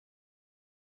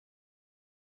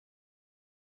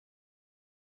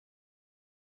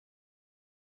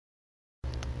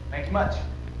you much.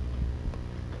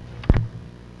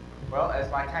 Well, as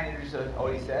my kind introducer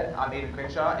already said, I'm David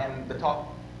Crenshaw, and the talk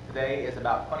today is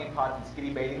about Funnypots and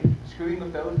Skiddy baiting, screwing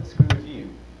with those that screw with you.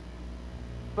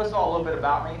 First of all, a little bit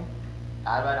about me.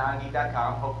 I run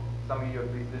NOTACON. Hope some of you have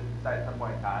visited the site at some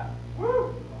point in time.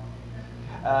 Woo!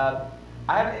 I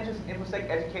have an interest in InfoSec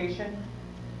education.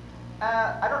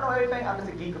 I don't know everything. I'm just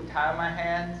a geek with time on my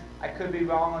hands. I could be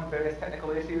wrong on various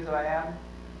technical issues that I am.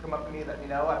 Come up to me, let me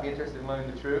know. I'd be interested in learning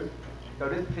the truth. So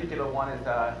this particular one is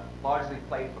largely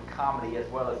played for comedy as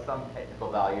well as some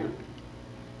technical value.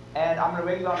 And I'm a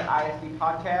regular on the ISD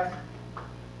podcast,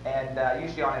 and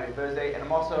usually on every Thursday. And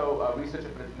I'm also a researcher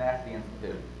for the Tenacity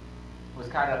Institute, who was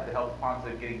kind enough to help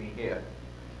sponsor getting me here.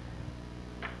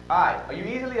 All right, are you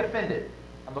easily offended?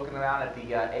 I'm looking around at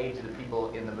the age of the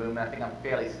people in the room, and I think I'm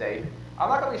fairly safe. I'm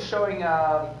not going to be showing,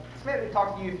 it's meant to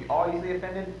talk to you if you are easily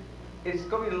offended. It's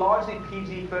going to be largely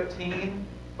PG-13,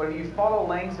 but if you follow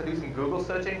links or do some Google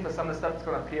searching for some of the stuff that's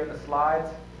going to appear in the slides,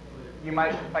 you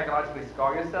might psychologically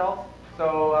scar yourself.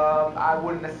 So I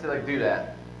wouldn't necessarily do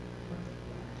that.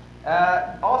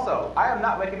 Also, I am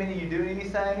not recommending you do any of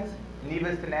these things. Neither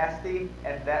is Tenacity,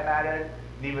 and for that matter,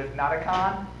 neither is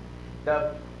NOTACON.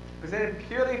 They're presented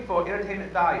purely for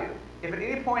entertainment value. If at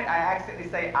any point I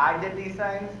accidentally say I did these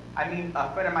things, I mean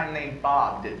a friend of mine named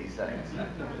Bob did these things.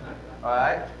 All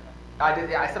right?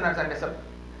 Sometimes I mess up.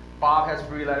 Bob has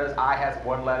 3 letters, I has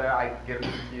 1 letter, I get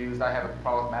them confused, I have a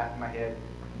problem with math in my head.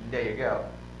 There you go.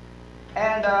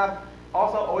 And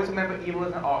also, always remember evil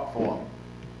is an art form.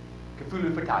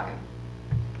 Cthulhu for talking.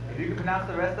 If you can pronounce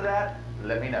the rest of that,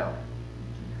 let me know.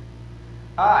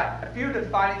 Alright, a few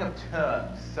defining of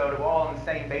terms, so that we're all on the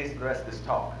same base for the rest of this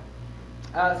talk.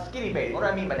 Skiddy baiting, what do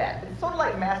I mean by that? It's sort of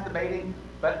like masturbating,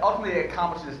 but ultimately it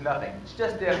accomplishes nothing. It's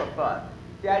just there for fun.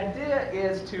 The idea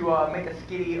is to make a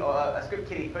skiddy or a script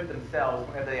kiddie hurt themselves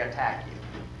whenever they attack you.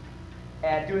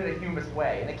 And do it in a humorous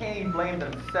way. And they can't even blame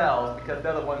themselves because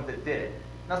they're the ones that did it.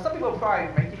 Now some people probably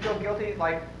make you feel guilty,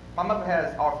 like my mother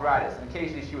has arthritis, and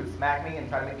occasionally she would smack me and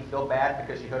try to make me feel bad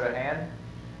because she hurt her hand.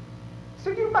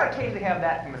 So you might occasionally have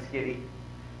that from a skiddy,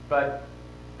 but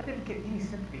I didn't get any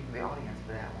sympathy from the audience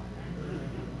for that one.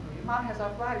 Your mom has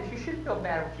arthritis, you should feel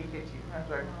bad when she hits you. I was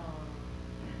like,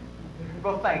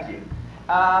 well, thank you.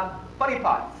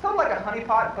 Funnypots, sort of like a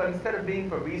honeypot, but instead of being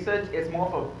for research, it's more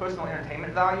for personal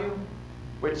entertainment value,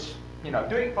 which, you know,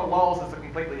 doing it for lulz is a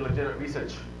completely legitimate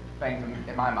research thing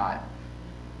in my mind.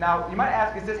 Now, you might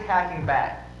ask, is this hacking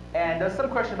back? And there's some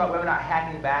question about whether or not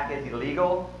hacking back is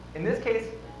illegal. In this case,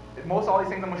 most all these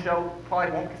things I'm going to show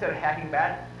probably won't be considered hacking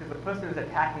back because the person is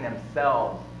attacking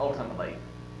themselves, ultimately,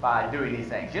 by doing these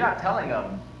things. You're not telling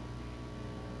them.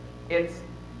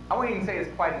 I wouldn't even say it's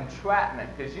quite entrapment,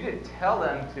 because you didn't tell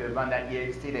them to run that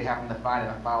exe they happen to find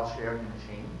in a file sharing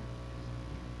machine.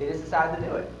 They just decided to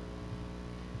do it.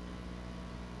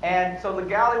 And so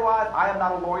legality-wise, I am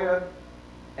not a lawyer.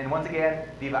 And once again,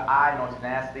 neither I, nor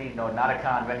Tenacity, nor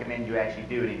NOTACON recommend you actually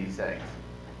do any of these things.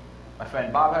 My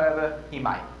friend Bob, however, he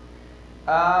might.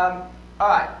 All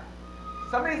right.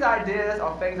 Some of these ideas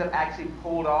are things I've actually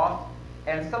pulled off,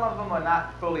 and some of them are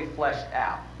not fully fleshed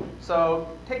out. So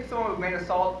take some with a grain of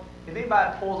salt. If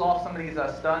anybody pulls off some of these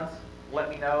stunts, let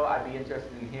me know. I'd be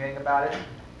interested in hearing about it.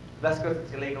 Let's go if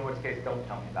it's illegal, in which case don't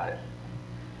tell me about it.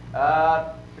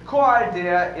 The core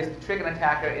idea is to trick an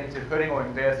attacker into hurting or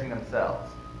embarrassing themselves.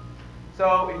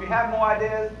 So if you have more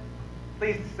ideas,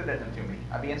 please submit them to me.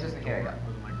 I'd be interested in hearing them.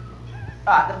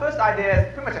 The first idea is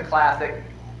pretty much a classic.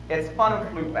 It's fun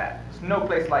with loopback. There's no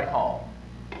place like home.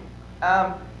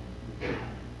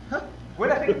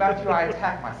 When I think about you, I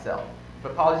attack myself.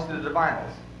 But apologies to the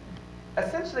divinals.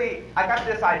 Essentially, I got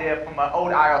this idea from an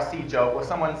old IRC joke where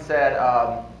someone said,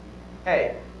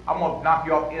 hey, I'm going to knock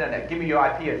you off the internet. Give me your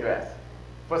IP address.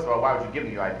 First of all, why would you give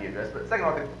me your IP address? But second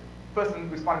of all, the person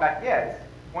responded back, yeah, it's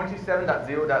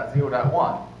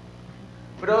 127.0.0.1.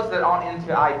 For those that aren't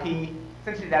into IP,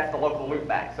 essentially that's the local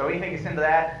loopback. So anything you send to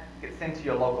that gets sent to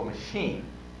your local machine.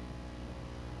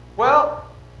 Well,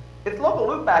 it's local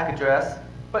loopback address,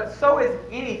 but so is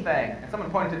anything, and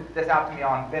someone pointed this out to me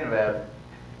on BinRev,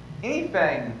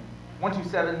 anything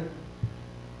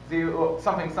 127.0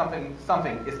 something something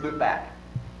something is loopback.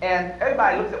 And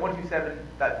everybody looks at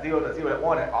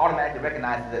 127.0.0.1 and automatically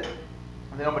recognizes it.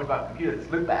 They know much about computers,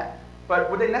 it's loopback. But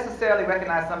would they necessarily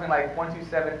recognize something like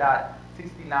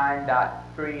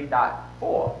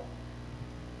 127.69.3.4?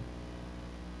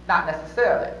 Not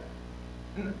necessarily.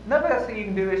 Another thing you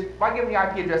can do is, by giving the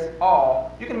IP address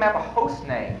all, you can map a host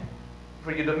name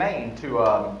for your domain to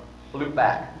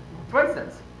loopback. For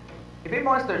instance, if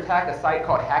anyone wants to attack a site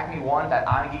called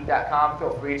hackme1.imgeek.com,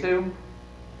 feel free to.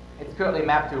 It's currently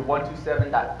mapped to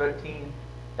 127.13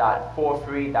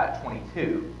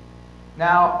 1.43.22.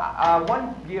 Now,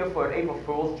 one year for an April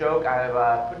Fool's joke,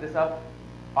 I've put this up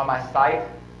on my site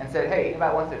and said, hey,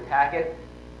 anybody wants to attack it,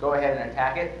 go ahead and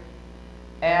attack it.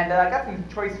 And I got some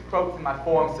choice quotes in my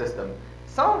forum system,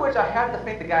 some of which I have to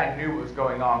think the guy knew what was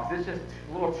going on, because it's just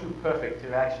a little too perfect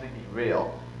to actually be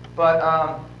real. But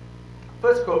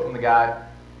first quote from the guy: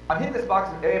 I'm hitting this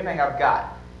box with everything I've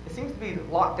got. It seems to be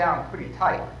locked down pretty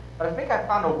tight, but I think I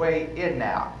found a way in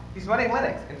now. He's running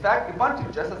Linux, in fact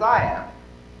Ubuntu, just as I am.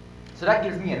 So that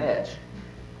gives me an edge.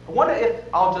 I wonder if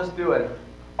I'll just do an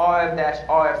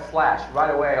rm-rf/ right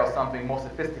away or something more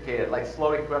sophisticated, like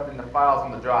slowly corrupting the files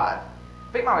on the drive.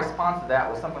 I think my response to that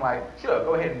was something like, sure,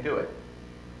 go ahead and do it.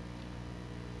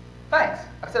 Thanks.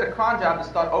 I've set a cron job to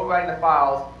start overwriting the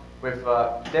files with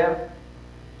dev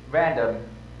random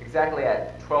exactly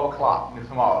at 12 o'clock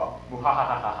tomorrow.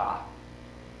 Muhahahaha.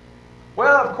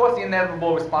 Well, of course, the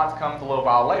inevitable response comes a little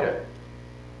while later.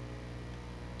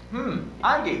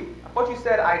 Angie, I thought you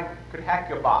said I could hack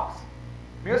your box.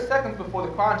 Mere seconds before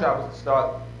the cron job was to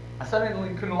start, I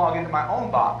suddenly couldn't log into my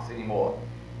own box anymore.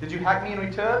 Did you hack me in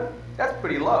return? That's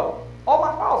pretty low. All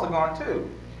my files are gone too.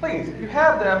 Please, if you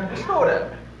have them, restore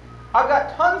them. I've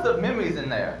got tons of memories in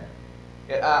there.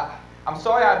 I'm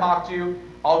sorry I mocked you.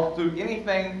 I'll do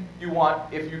anything you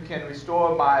want if you can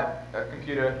restore my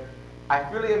computer. I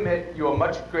freely admit you're a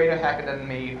much greater hacker than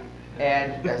me,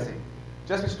 and that's it.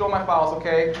 Just restore my files,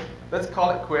 okay? Let's call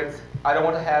it quits. I don't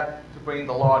want to have to bring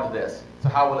the law into this, so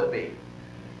how will it be?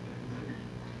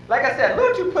 Like I said, a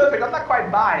little too perfect. I'm not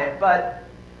quite buying it, but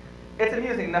it's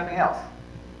amusing, nothing else.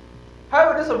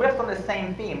 However, this will riff on the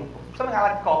same theme, something I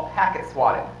like to call packet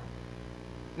swatting.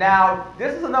 Now,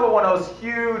 this is another one of those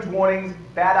huge warnings,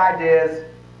 bad ideas,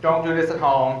 don't do this at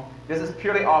home. This is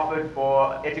purely offered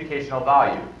for educational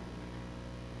value,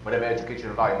 whatever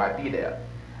educational value might be there.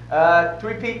 To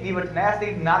repeat, neither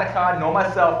Tenacity, NOTACON, nor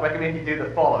myself recommend you do the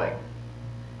following.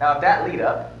 Now, that lead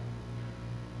up,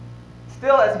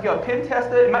 still, as if you're a pen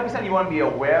tester, it might be something you want to be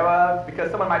aware of, because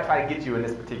someone might try to get you in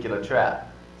this particular trap.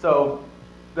 So,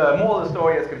 the moral of the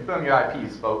story is confirm your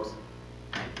IPs, folks.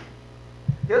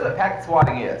 Here's what packet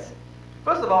swatting is.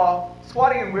 First of all,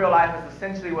 swatting in real life is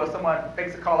essentially where someone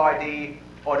fakes a caller ID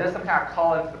or does some kind of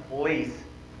call into the police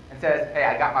and says, hey,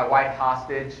 I got my wife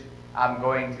hostage, I'm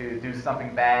going to do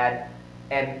something bad,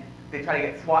 and they try to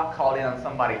get SWAT called in on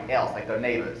somebody else, like their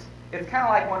neighbors. It's kind of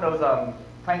like one of those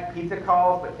prank pizza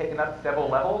calls, but taken up several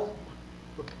levels.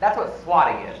 That's what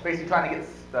swatting is, basically trying to get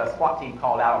the SWAT team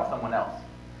called out on someone else.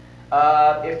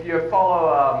 If you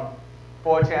follow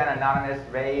 4chan, Anonymous,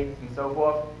 raids, and so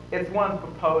forth, it's one of the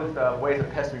proposed ways of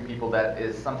pestering people that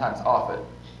is sometimes offered.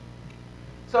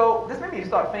 So this made me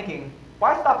start thinking,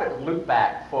 why stop at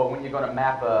loopback for when you're going to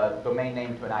map a domain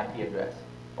name to an IP address,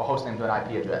 or host name to an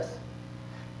IP address?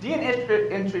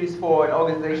 DNS entries for an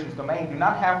organization's domain do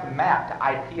not have to map to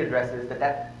IP addresses that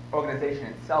that organization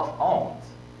itself owns.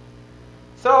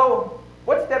 So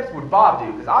what steps would Bob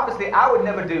do? Because obviously I would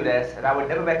never do this, and I would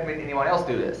never recommend anyone else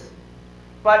do this.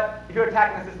 But if you're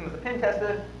attacking the system as a pen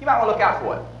tester, you might want to look out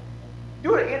for it.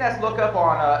 Do an NS lookup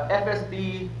on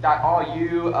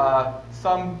fsb.ru,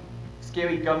 some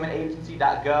scary government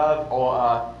agency.gov, or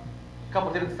a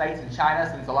couple different sites in China,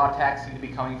 since a lot of attacks seem to be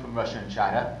coming from Russia and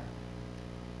China.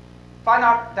 Find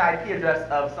out the IP address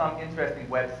of some interesting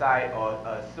website or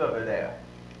server there.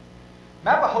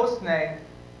 Map a host name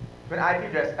to an IP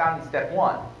address found in step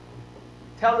 1.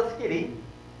 Tell the Skiddy,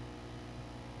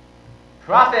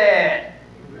 profit!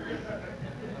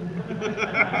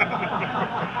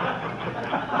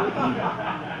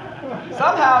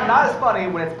 Somehow not as funny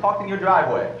when it's parked in your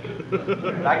driveway.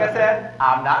 Like I said,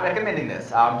 I'm not recommending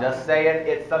this. I'm just saying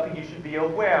it's something you should be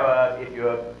aware of if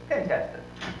you're a pen tester.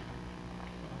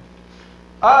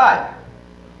 Alright,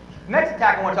 next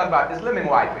attack I want to talk about is lemon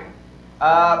wiping.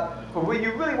 For where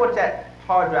you really want that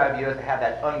hard drive of yours to have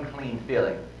that unclean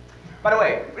feeling. By the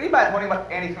way, if anybody's wondering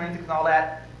about anti-forensics and all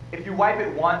that, if you wipe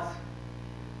it once,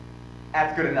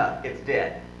 that's good enough. It's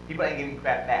dead. People ain't getting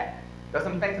crap back. There's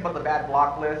some things about the bad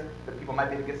block list that people might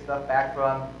be able to get stuff back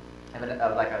from, and then,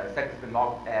 like a sector's been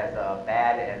marked as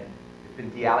bad and it's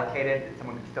been deallocated, and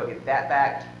someone can still get that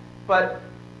back. But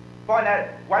for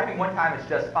that, wiping one time is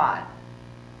just fine.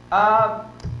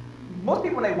 Most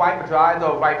people, when they wipe a drive,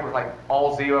 they'll wipe with like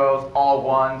all zeros, all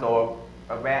ones, or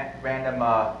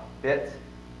random bits,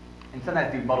 and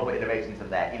sometimes do multiple iterations of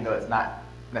that, even though it's not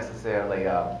necessarily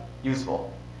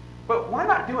useful. But why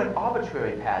not do an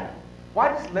arbitrary pattern? Why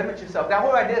just limit yourself? The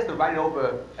whole idea is to write it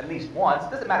over at least once.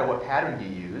 It doesn't matter what pattern you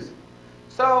use.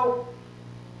 So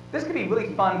this could be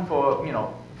really fun for, you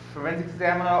know, forensics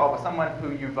examiner or for someone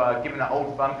who you've given an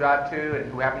old thumb drive to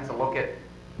and who happens to look at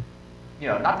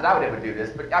not that I would ever do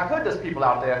this, but I've heard there's people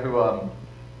out there who,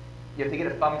 if they get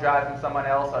a thumb drive from someone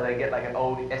else, or they get like an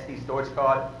old SD storage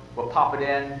card, will pop it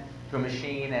in to a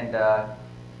machine and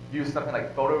use something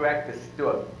like PhotoRec to do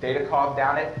a data carve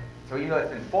down it. So even though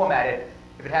it's been formatted,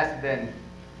 if it hasn't been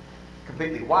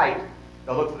completely white,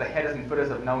 they'll look for the headers and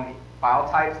footers of known file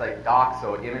types like docs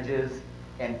or images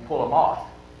and pull them off.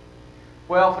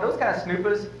 Well, for those kind of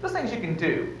snoopers, there's things you can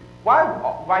do. Why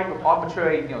write with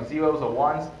arbitrary zeros or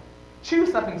ones?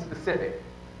 Choose something specific.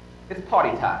 It's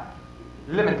party time.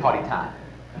 Lemon party time.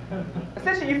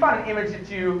 Essentially, you find an image that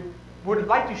you would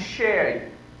like to share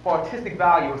for artistic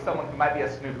value with someone who might be a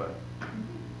snooper.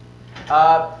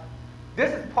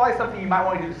 This is probably something you might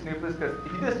want to do to snoopers, because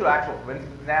if you do this to an actual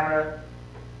forensics examiner,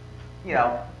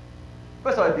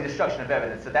 first of all, it would be destruction of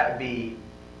evidence, so that would be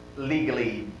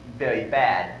legally very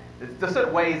bad. There's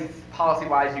certain ways,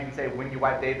 policy-wise, you can say when you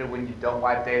wipe data, when you don't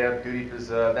wipe data, duty to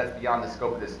preserve, that's beyond the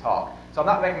scope of this talk. So I'm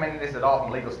not recommending this at all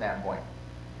from a legal standpoint.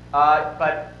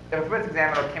 But if a forensic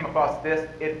examiner came across this,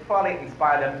 it probably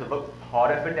inspired them to look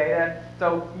harder for data.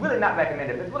 So really not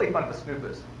recommended, but it's really fun for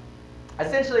snoopers.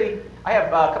 Essentially, I have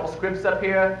a couple scripts up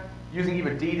here using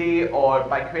either DD or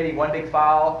by creating one big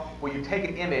file where you take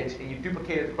an image and you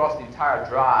duplicate it across the entire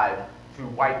drive to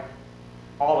wipe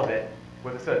all of it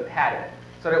with a certain pattern.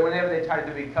 So that whenever they try to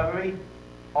do recovery,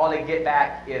 all they get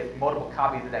back is multiple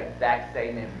copies of that exact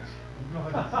same image.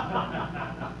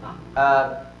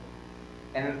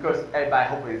 And of course, everybody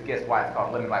hopefully has guessed why it's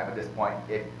called lemon wipe at this point.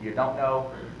 If you don't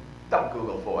know, don't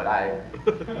Google for it.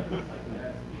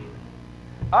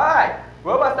 All right,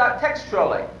 robots.text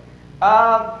trolling.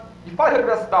 You've probably heard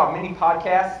about our mini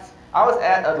podcasts. I was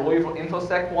at the Louisville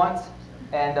InfoSec once,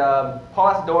 and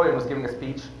Paul Asadorian was giving a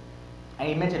speech, and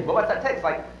he mentioned robots.text,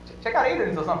 like, check out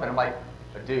Aiden's or something. I'm like,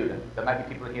 dude, there might be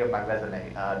people here with my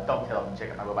resume. Don't tell them to check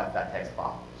out my robots.text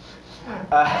file.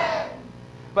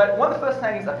 But one of the first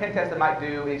things a pen tester might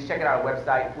do is check out our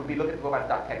website, would be look at the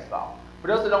robots.txt file. For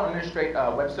those that don't administrate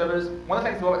web servers, one of the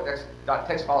things the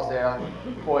robots.txt file is there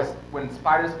for is when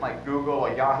spiders from like Google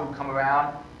or Yahoo come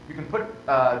around, you can put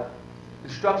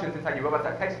instructions inside your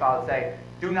robots.txt file that say,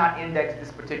 do not index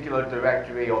this particular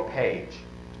directory or page.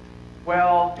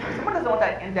 Well, if someone doesn't want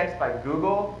that indexed by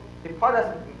Google, it probably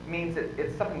doesn't mean that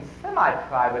it's something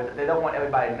semi-private that they don't want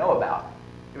everybody to know about.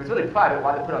 If it's really private,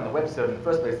 why they put it on the web server in the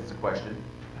first place is a question.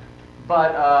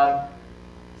 But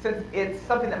since it's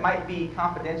something that might be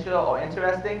confidential or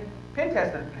interesting, pen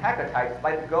testers and hacker types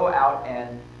like to go out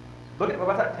and look at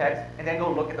robots.txt and then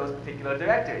go look at those particular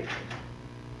directories.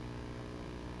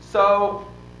 So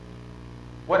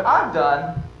what I've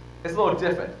done is a little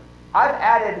different. I've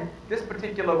added this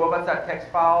particular robots.txt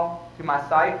file to my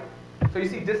site. So you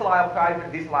see disallow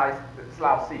private,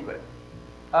 disallow secret.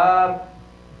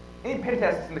 Any pen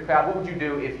testers in the crowd, what would you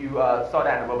do if you saw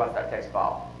that in a robots.txt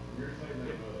file?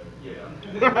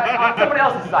 On someone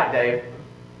else's site, Dave.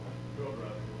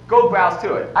 Go browse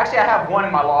to it. Actually, I have one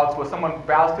in my logs where someone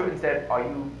browsed to it and said, are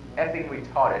you effing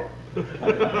retarded?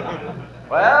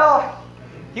 Well,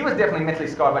 he was definitely mentally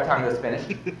scarred by the time he was finished.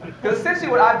 Because essentially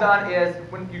what I've done is,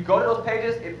 when you go to those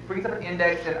pages, it brings up an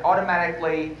index and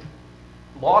automatically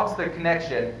logs the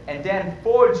connection and then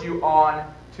forwards you on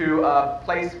to a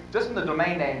place just from the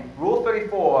domain name,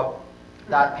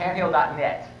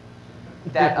 rule34.panhandle.net.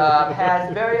 That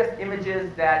has various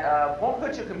images that won't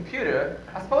hurt your computer.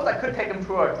 I suppose I could take them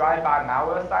to a drive-by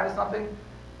malware site or something,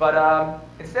 but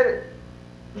instead it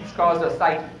scars their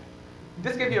psyche.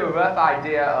 Just give you a rough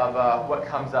idea of what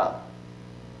comes up.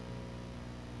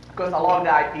 Of course, I logged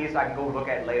the IP so I can go look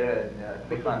at it later and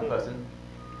make fun in person.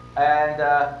 And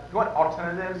if you want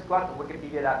alternatives, go out to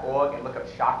wikipedia.org and look up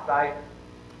ShotSite.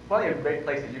 Plenty of great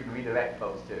places you can redirect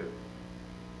folks to.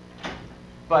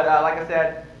 But like I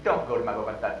said, don't go to my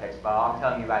robots.txt file. I'm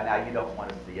telling you right now, you don't want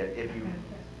to see it. If you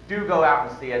do go out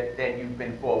and see it, then you've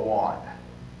been forewarned.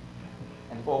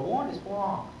 And forewarned is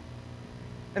forearmed.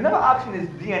 Another option is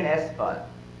DNS fun.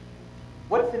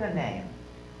 What's in a name?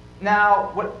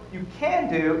 Now, what you can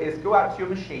do is go out to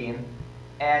your machine,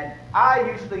 and I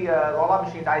usually, all our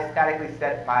machines, I statically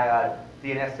set my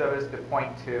DNS service to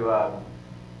point to,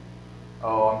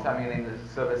 I'm telling you the name of the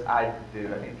service I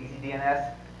do. I think it's EasyDNS.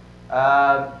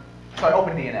 So I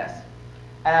open DNS,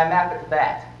 and I map it to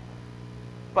that.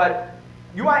 But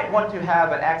you might want to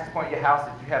have an access point at your house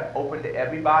that you have open to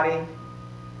everybody.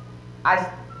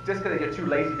 Just because you're too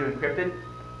lazy to encrypt it.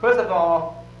 First of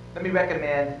all, let me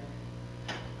recommend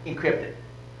encrypt it.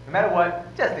 No matter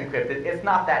what, just encrypt it. It's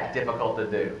not that difficult to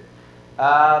do.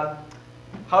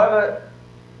 However,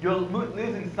 you're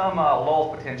losing some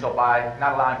loss potential by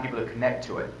not allowing people to connect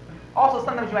to it. Also,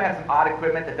 sometimes you might have some odd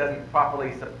equipment that doesn't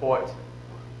properly support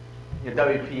your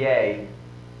WPA,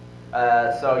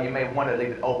 so you may want to leave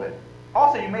it open.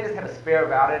 Also, you may just have a spare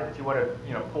router that you want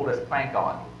to pull this plank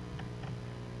on.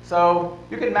 So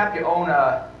you can map your own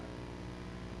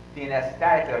DNS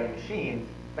statically on your machine,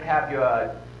 but have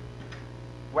your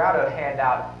router hand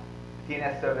out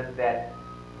DNS servers that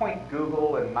point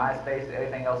Google and MySpace and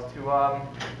everything else to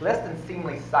less than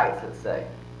seemly sites, let's say.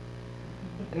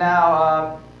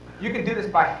 Now, you can do this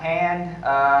by hand.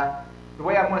 The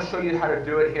way I'm going to show you how to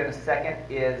do it here in a second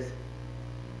is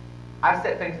I've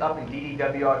set things up in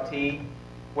DDWRT,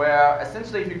 where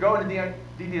essentially if you go into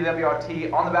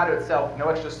DDWRT on the router itself, no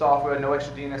extra software, no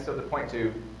extra DNS server to point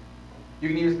to, you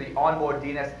can use the onboard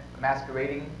DNS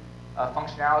masquerading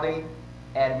functionality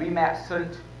and remap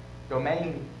certain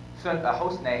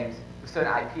host names to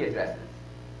certain IP addresses.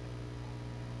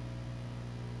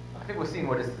 I think we're seeing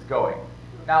where this is going.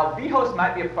 Now, vhost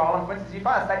might be a problem. For instance, if you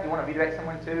find a site you want to redirect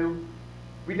someone to,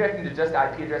 redirecting to just the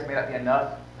IP address may not be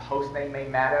enough. The host name may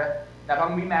matter. Now, if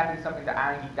I'm remapping something to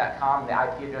irongeek.com, the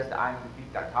IP address that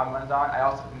irongeek.com runs on, I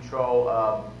also control,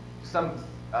 to some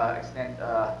extent,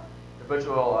 the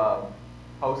virtual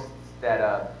hosts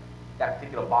that that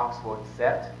particular box will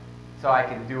accept. So I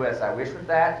can do as I wish with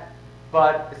that.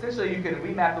 But essentially, you can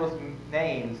remap those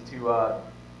names to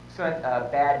certain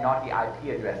bad, naughty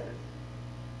IP addresses.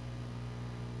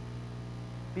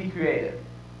 Be creative.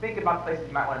 Think about places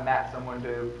you might want to map someone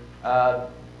to.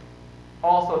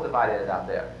 All sorts of ideas out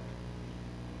there.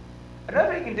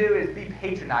 Another thing you can do is be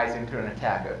patronizing to an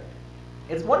attacker.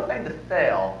 It's one thing to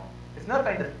fail. It's another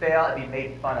thing to fail and be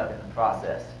made fun of in the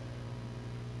process.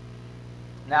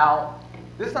 Now,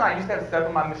 this one I used to have set up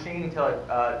on my machine until it,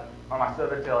 on my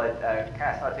server until it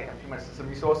kind of started taking a few minutes system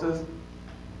resources.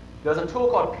 There's a tool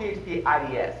called PHP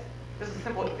IDS. This is a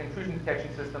simple intrusion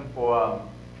detection system for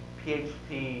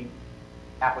PHP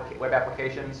web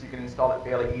applications. You can install it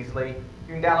fairly easily.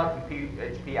 You can download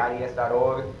it from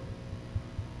phpids.org.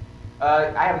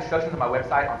 I have instructions on my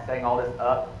website on setting all this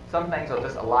up. Some things are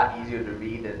just a lot easier to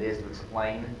read than it is to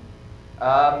explain.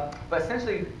 But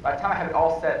essentially, by the time I have it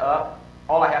all set up,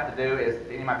 all I have to do is,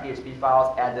 in my PHP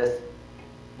files, add this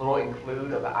little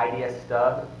include of the IDS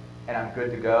stub, and I'm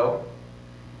good to go.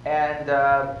 And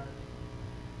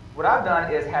what I've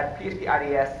done is had PHP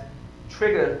IDS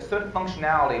trigger certain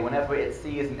functionality whenever it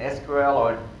sees an SQL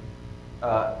or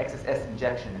XSS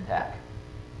injection attack.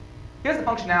 Here's the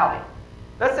functionality.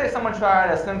 Let's say someone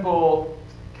tried a simple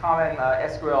common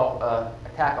SQL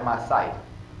attack on my site.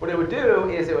 What it would do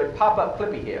is it would pop up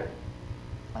Clippy here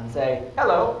and say,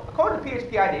 hello, according to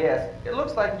PHP IDS, it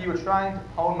looks like you were trying to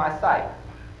pwn my site.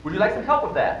 Would you like some help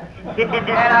with that? And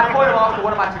I point them off to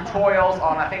one of my tutorials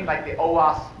on, I think, like the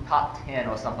OWASP top 10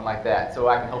 or something like that, so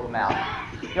I can help them out.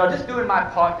 Just doing my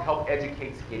part to help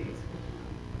educate skiddies.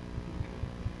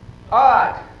 All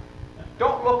right.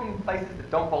 Don't look in places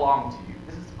that don't belong to you.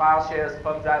 This is file shares,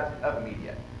 thumb drives, and other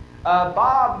media.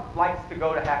 Bob likes to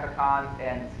go to HackerCons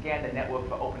and scan the network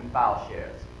for open file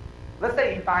shares. Let's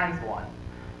say he finds one.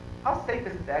 How safe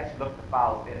is it to actually look at the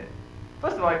files in it?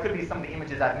 First of all, it could be some of the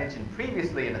images I've mentioned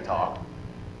previously in the talk.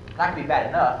 That could be bad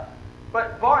enough.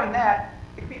 But barring that,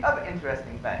 it could be other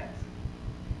interesting things.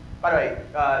 By the way,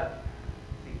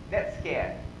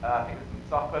 NetScan, I think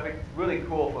it's SoftPerfect. It's really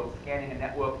cool for scanning a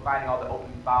network, finding all the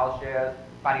open file shares,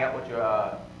 finding out what your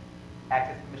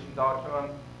access permissions are to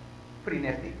them. Pretty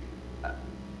nifty.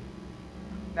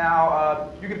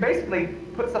 Now, you can basically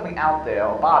put something out there,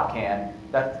 or Bob can,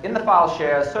 that's in the file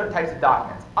shares, certain types of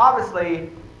documents. Obviously,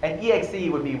 an EXE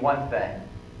would be one thing,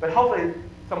 but hopefully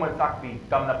someone's not going to be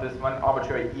dumb enough to this one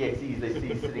arbitrary EXEs they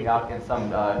see sitting out in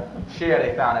some share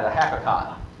they found at a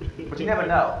HackerCon. But you never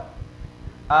know.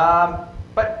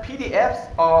 But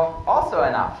PDFs are also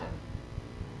an option.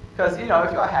 Because, if you're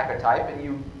a hacker type and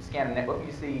you scan a network and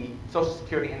you see Social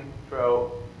Security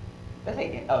info,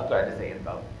 .pdf,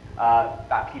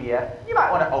 you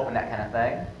might want to open that kind of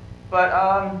thing. But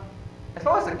as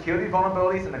far as security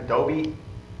vulnerabilities in Adobe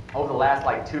over the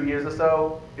last 2 years or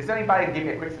so, is there anybody to give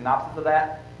me a quick synopsis of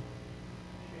that?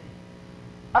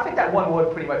 I think that one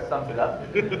word pretty much sums it up.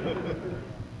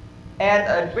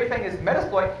 And a great thing is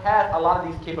Metasploit has a lot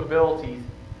of these capabilities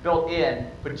built in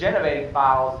for generating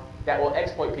files that will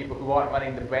exploit people who aren't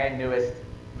running the brand newest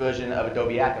version of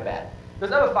Adobe Acrobat.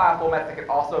 There's other file formats that can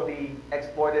also be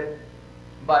exploited,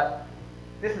 but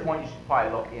this is one you should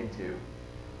probably look into.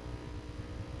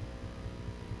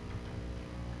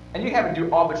 And you can have it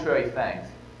do arbitrary things.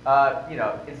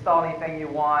 Install anything you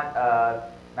want. I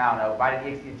don't know, write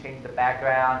an exe and change the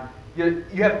background. You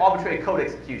have arbitrary code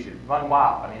execution. Run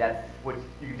wild. I mean, that's what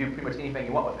you can do pretty much anything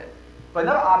you want with it. But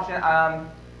another option,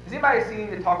 has anybody seen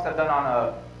the talks I've done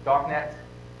on Darknet?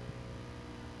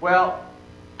 Well,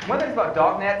 One of the things about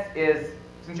darknets is,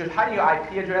 since you're hiding your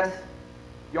IP address,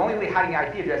 you're only really hiding your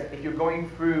IP address if you're going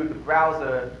through the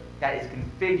browser that is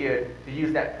configured to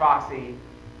use that proxy,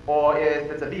 or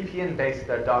if it's a VPN-based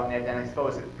darknet, then I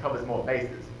suppose it covers more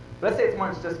bases. But let's say it's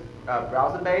one that's just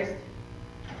browser-based.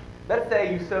 Let's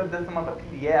say you served someone a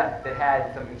PDF that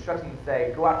had some instructions that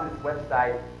say, go out to this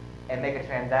website and make a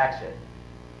transaction.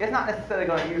 It's not necessarily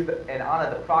going to use and honor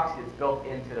the proxy that's built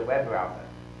into the web browser.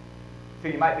 So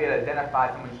you might be able to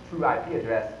identify someone's true IP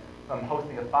address from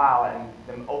hosting a file and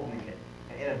them opening it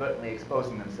and inadvertently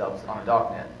exposing themselves on a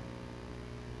darknet.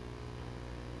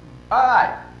 All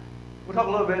right, we'll talk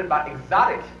a little bit about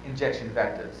exotic injection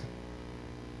vectors.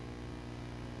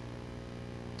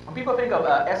 When people think of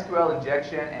SQL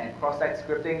injection and cross-site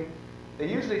scripting, they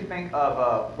usually think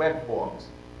of web forms.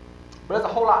 But there's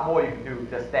a whole lot more you can do with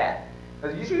just that.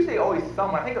 There's usually always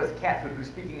someone, I think it was Catfood who's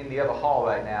speaking in the other hall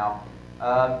right now.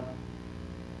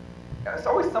 There's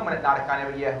always someone at NOTACON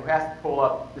every year who has to pull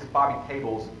up this Bobby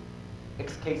Table's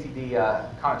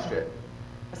XKCD comic strip.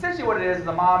 Essentially what it is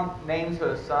the mom names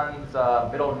her son's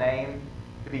middle name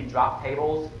to be drop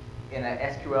tables in an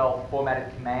SQL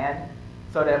formatted command,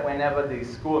 so that whenever the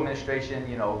school administration,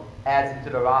 adds into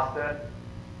the roster,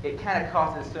 it kind of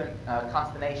causes a certain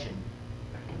consternation.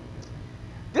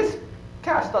 This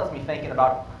kind of starts me thinking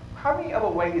about how many other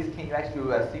ways can you actually do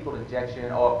SQL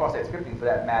injection, or cross-site scripting for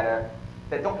that matter,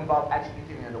 that don't involve actually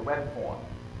entering in a web form.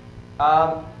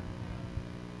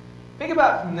 Think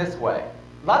about it from this way.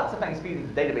 Lots of things feed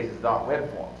into databases aren't web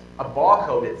forms. A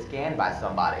barcode that's scanned by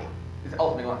somebody is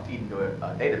ultimately going to feed into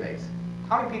a database.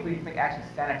 How many people do you think actually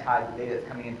sanitize the data that's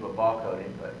coming into a barcode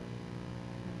input?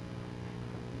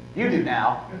 You do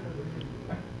now.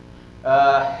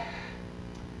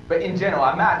 But in general,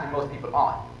 I imagine most people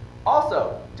aren't.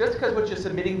 Also, just because what you're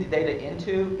submitting the data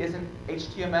into isn't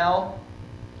HTML,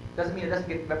 doesn't mean it doesn't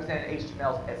get represented in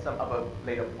HTML at some other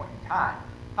later point in time.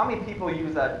 How many people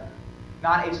use a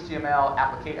non-HTML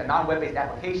application, a non-web-based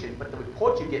application, but the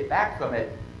report you get back from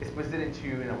it is presented to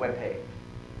you in a web page?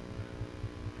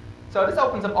 So this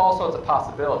opens up all sorts of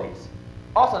possibilities.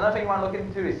 Also, another thing you want to look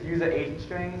into is user agent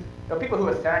strings. There are people who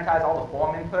have sanitized all the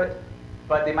form input,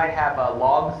 but they might have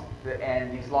logs,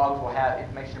 and these logs will have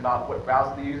information about what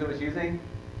browser the user was using.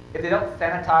 If they don't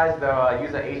sanitize their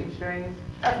user agent strings,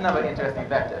 that's another interesting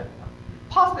vector.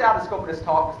 Possibly out of the scope of this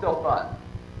talk, but still fun.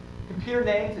 Computer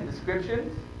names and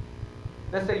descriptions.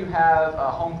 Let's say you have a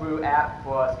homebrew app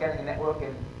for scanning the network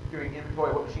and doing inventory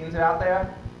of what machines are out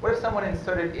there. What if someone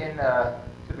inserted in to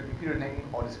the computer name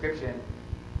or description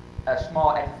a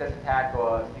small XSS attack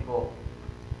or SQL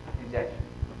injection?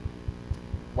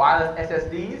 Wireless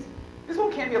SSDs. This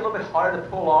one can be a little bit harder to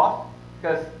pull off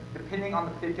because depending on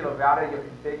the particular router you're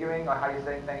configuring or how you're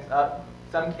setting things up,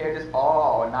 some carriers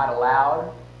are not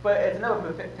allowed, but it's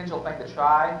another potential thing to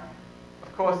try.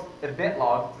 Of course, event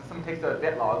logs, since someone takes the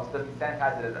event logs, doesn't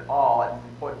sanitize it at all, and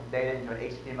imports the data into an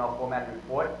HTML formatted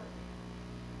report,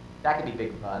 that could be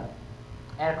big fun.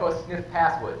 And of course, sniff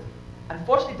passwords.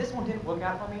 Unfortunately, this one didn't work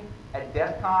out for me. At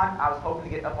DEF CON, I was hoping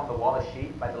to get up on the wall of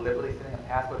sheet by deliberately sending a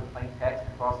password in plain text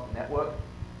across the network,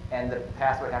 and the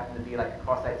password happened to be like a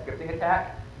cross-site scripting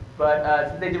attack. But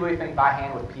since they do everything by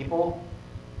hand with people,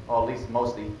 or at least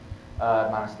mostly,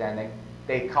 my understanding,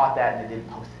 they caught that and they didn't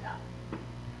post it up.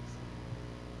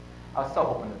 I was so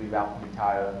hoping to reroute the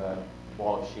entire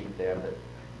wall of sheet there, but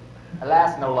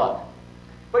alas, no luck.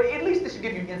 But at least this should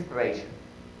give you inspiration.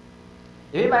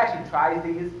 If anybody actually tries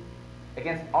these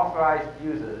against authorized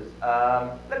users,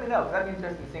 let me know, because I'd be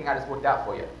interested in seeing how this worked out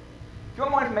for you. If you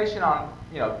want more information on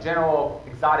general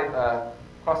exotic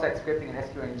cross-site scripting and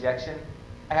SQL injection,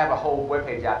 I have a whole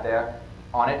webpage out there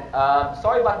on it.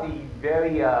 Sorry about the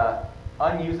very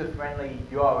unuser-friendly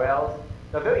URLs.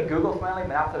 They're very Google-friendly,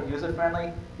 but not so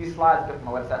user-friendly. These slides go from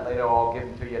my website later, or I'll give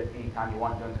them to you at any time you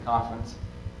want during the conference,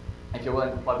 if you're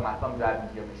willing to plug my thumb drive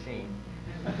into your machine.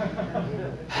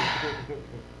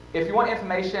 If you want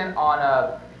information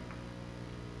on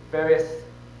various,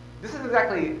 this isn't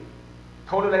exactly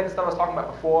totally related to stuff I was talking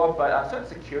about before, but certain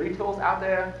security tools out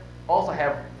there also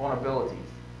have vulnerabilities.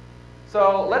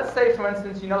 So let's say, for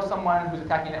instance, someone who's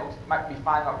attacking networks might be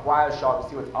finding up Wireshark to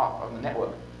see what's up on the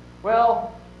network.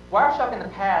 Well, Wireshark in the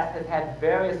past has had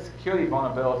various security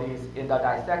vulnerabilities in the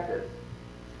dissectors.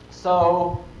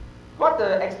 So go out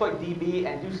to exploit DB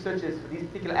and do searches for these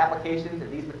particular applications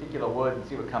and these particular words and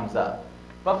see what comes up.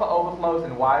 Buffer overflows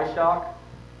in Wireshark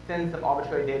sends some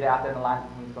arbitrary data out there in the line that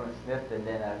someone's going to sniff, and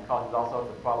then causes all sorts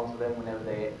of problems for them whenever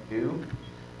they do.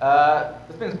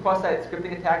 There's been cross-site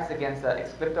scripting attacks against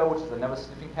Xcrypto, which is another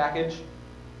sniffing package.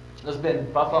 There's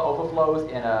been buffer overflows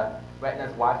in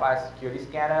Retina's Wi-Fi security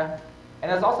scanner.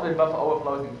 And there's also been buffer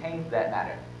overflows in Kane, for that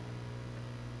matter.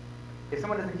 if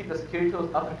someone doesn't keep the security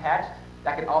tools up and patched,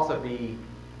 that can also be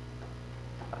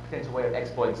a potential way of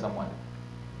exploiting someone.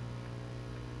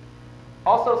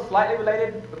 Also, slightly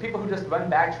related, for people who just run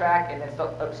backtrack and then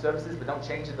start up services but don't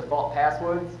change the default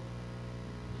passwords,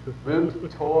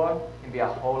 root Tor can be a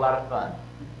whole lot of fun.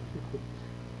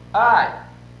 Alright.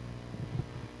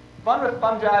 Fun with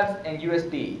thumb drives and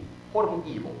USB. Portable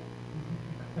evil.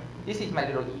 This is my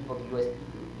little evil USB.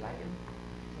 You like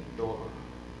it? Adorable.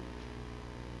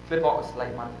 Flip off with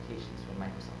slight modifications from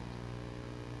Microsoft.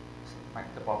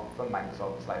 Flip off from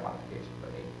Microsoft with slight modifications,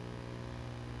 but hey.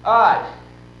 Alright.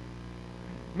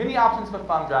 Many options for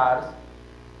thumb drives.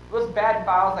 Those bad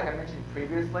files, like I mentioned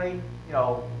previously, you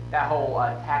know, that whole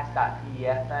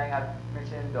tax.pdf thing I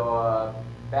mentioned, or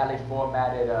badly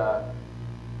formatted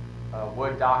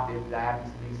Word doc that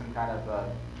happens to be some kind of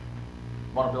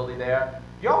vulnerability there.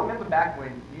 Do y'all remember back when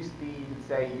it used to be you could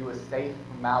say you were safe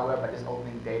from malware by just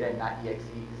opening data and not EXEs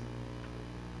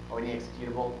or any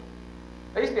executable?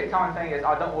 There used to be a common thing is,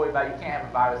 oh, don't worry about it, you can't have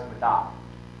a virus from a doc.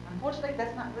 Unfortunately,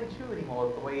 that's not really true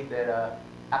anymore, the way that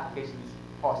applications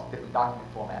parse different document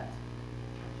formats.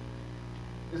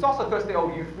 There's also, of course, the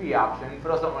old U3 option. For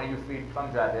those who don't know what a U3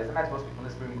 thumb drive is, I imagine most people in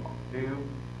this room do.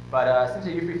 But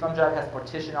essentially, a U3 thumb drive has a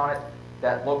partition on it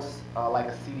that looks like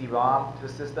a CD-ROM to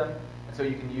the system. And so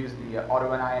you can use the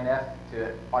auto-run-INF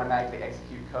to automatically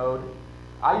execute code.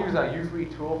 I use a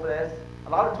U3 tool for this. A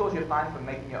lot of tools you'll find for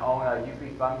making your own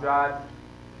U3 thumb drives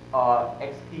are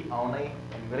XP only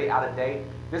and really out of date.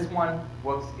 This one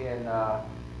works in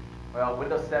well,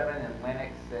 Windows 7 and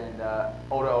Linux and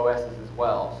older OSs as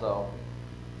well. So,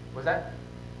 what's that?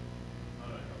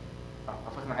 Oh, I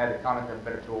thought someone had a comment that's a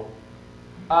better tool.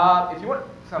 If you want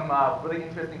some really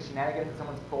interesting shenanigans that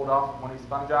someone's pulled off from one of these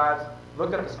thumb drives,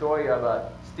 look up the story of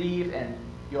Steve, and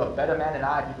you're a better man than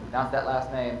I if you can pronounce that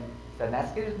last name.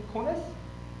 Kunis?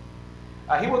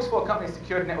 He works for a company,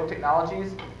 Security Network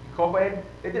Technologies Incorporated.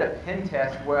 They did a pen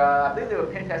test where I believe they were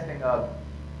pen testing a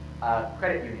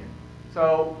credit union.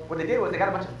 So what they did was they got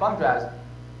a bunch of thumb drives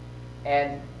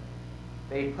and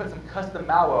they put some custom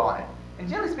malware on it. And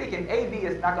generally speaking, AV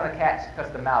is not going to catch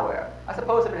custom malware. I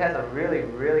suppose if it has a really,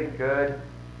 really good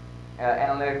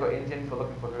analytical engine for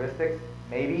looking for heuristics,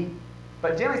 maybe.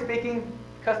 But generally speaking,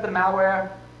 custom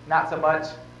malware, not so much.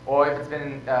 Or if it's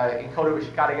been encoded with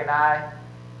Shikata Ganai.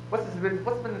 What's been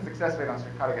the success rate on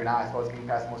Shikata Ganai as far as getting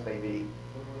past most AV?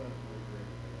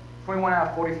 21 out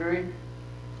of 43.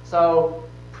 So,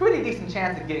 pretty decent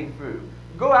chance of getting through.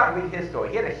 Go out and read his story.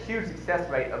 He had a huge success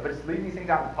rate of just leaving these things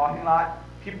out in the parking lot.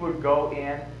 People would go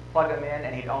in, plug them in,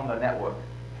 and he'd own the network.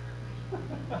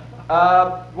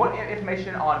 Want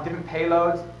information on different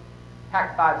payloads?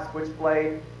 Hack5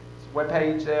 Switchblade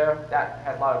webpage there. That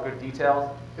has a lot of good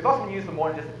details. It's also been used for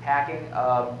more than just attacking.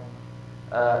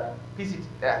 PC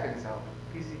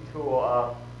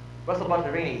tool. Russell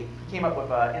Butterini, he came up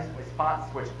with an instant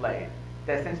response switchblade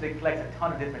that essentially collects a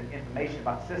ton of different information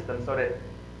about the system, so that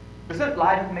there's certain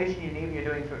live information you need when you're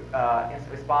doing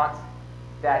instant response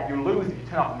that you lose if you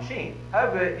turn off the machine.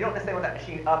 However, you don't necessarily want that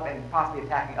machine up and possibly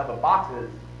attacking other boxes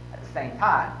at the same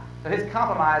time. So his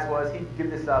compromise was he'd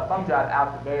give this thumb drive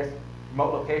out to various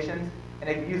remote locations, and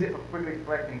they could use it for quickly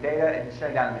collecting data and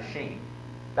shutting down the machine.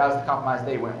 That was the compromise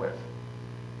they went with.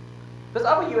 There's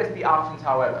other USB options,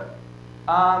 however.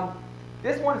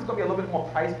 This one is going to be a little bit more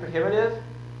price prohibitive.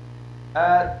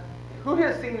 Who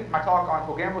here has seen my talk on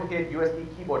programmable kit USB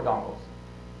keyboard dongles?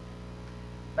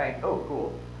 Oh,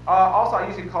 cool. Also, I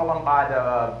usually call them by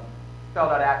the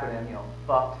spelled out acronym, you know,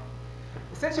 FUCKed.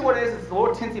 Essentially what it is, it's a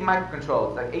little teensy microcontroller.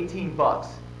 It's like 18 bucks.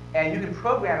 And you can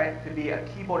program it to be a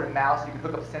keyboard and mouse. You can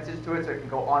hook up sensors to it so it can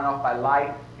go on and off by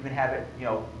light. You can have it, you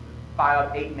know, fire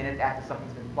up 8 minutes after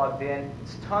something's been plugged in.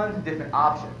 There's tons of different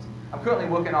options. I'm currently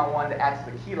working on one that acts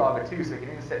as a keylogger too, so you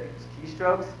can even set people's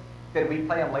keystrokes. Then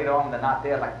replay them later on when they're not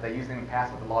there, like they're using the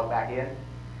password to log back in.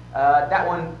 That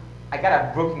one, I got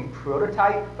a working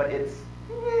prototype, but it's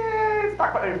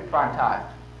not quite ready for prime time.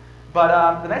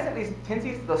 But the nice thing with these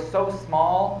Tensies, they're so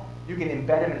small, you can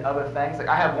embed them in other things. Like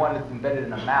I have one that's embedded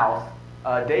in a mouse.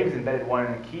 Dave's embedded one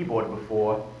in a keyboard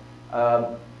before.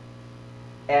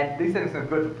 And these things are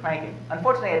good for pranking.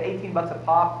 Unfortunately, at 18 bucks a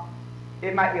pop,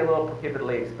 it might be a little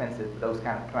prohibitively expensive for those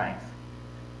kind of pranks.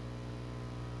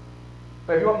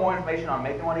 But if you want more information on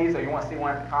making one of these, or you want to see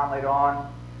one at the con later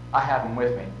on, I have them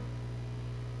with me.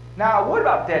 Now, what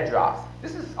about dead drops?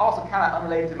 This is also kind of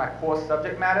unrelated to my core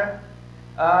subject matter.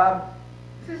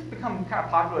 This has become kind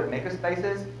of popular in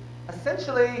makerspaces.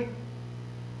 Essentially,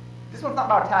 this one's not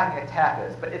about attacking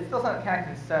attackers, but it's still something that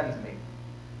kind of concerns me.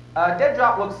 Dead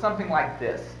drop looks something like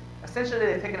this. Essentially,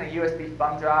 they've taken a USB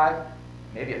thumb drive,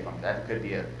 maybe a thumb drive, it could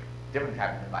be a different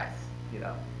type of device, you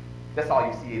know. That's all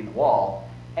you see in the wall.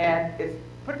 And it's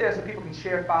put there so people can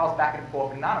share files back and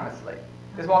forth anonymously.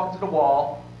 Just walk up to the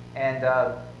wall and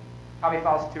copy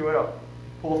files to it or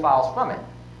pull files from it.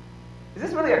 Is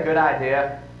this really a good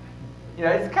idea? You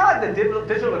know, it's kind of like the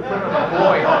digital equivalent of a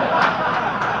Void.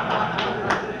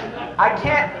 I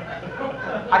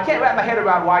can't wrap my head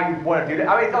around why you'd want to do that.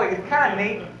 I mean, it's kind of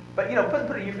neat, but you know, put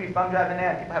a USB thumb drive in there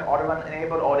and people have auto run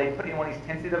enabled, or they put it in one of these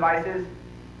Tensy devices.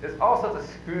 There's all sorts of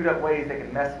screwed up ways they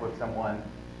can mess with someone.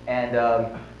 And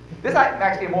this is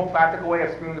actually a more practical way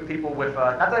of screwing with people with,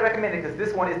 not that I recommend it because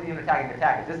this one isn't even attacking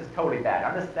attackers. This is totally bad.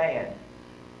 I'm just saying.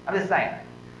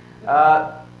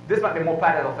 This might be a more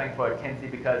practical thing for a Tensy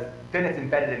because then it's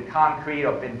embedded in concrete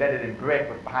or embedded in brick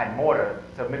with behind mortar,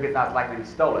 so maybe it's not as likely to be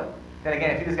stolen. Then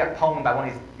again, if you just got pwned by one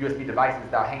of these USB devices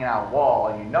that are hanging out on a wall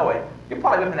and you know it, you're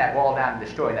probably ripping that wall down and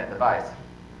destroying that device.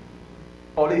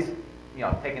 Or at least, you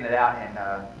know, taking it out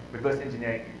and reverse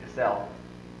engineering it yourself.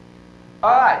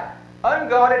 Alright,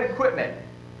 unguarded equipment.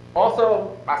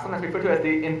 Also, I sometimes refer to as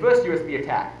the inverse USB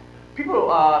attack. People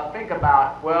think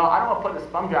about, well, I don't want to put this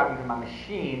thumb drive into my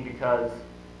machine because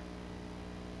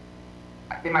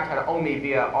they might try to own me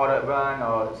via auto run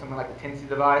or something like the Tensy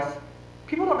device.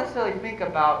 People don't necessarily think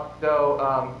about,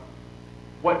 though,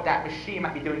 what that machine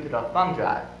might be doing to the thumb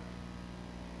drive.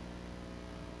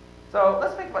 So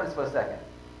let's think about this for a second.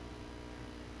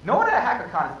 No one at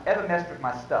HackerCon has ever messed with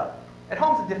my stuff. At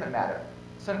home's a different matter.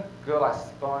 Some girl I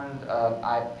spawned,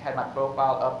 I had my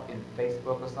profile up in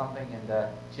Facebook or something, and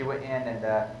she went in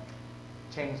and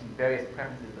changed various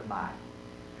preferences of mine.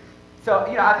 So,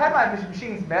 you know, I've had my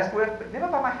machines messed with, but never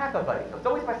by my hacker buddy. It was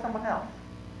always by someone else.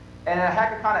 And at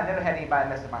HackerCon, I never had anybody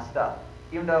mess with my stuff.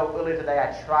 Even though earlier today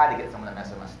I tried to get someone to mess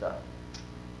with my stuff.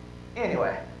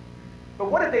 Anyway,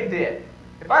 but what if they did?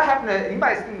 If I happen to, you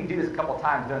might have seen me do this a couple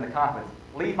times during the conference,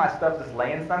 leave my stuff just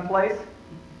laying someplace.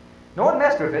 No one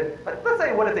messed with it, but let's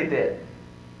say what if they did?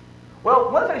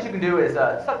 Well, one of the things you can do is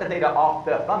suck the data off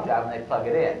their thumb drive when they plug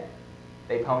it in.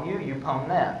 They pwn you, you pwn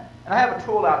them. And I have a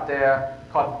tool out there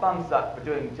called ThumbSuck for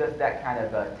doing just that kind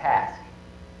of task.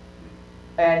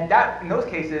 And that, in those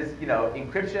cases, you know,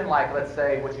 encryption, like let's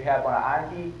say what you have on an iron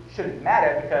key, shouldn't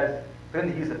matter because for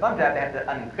them to use the thumb drive, they have to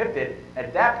unencrypt it.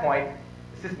 At that point,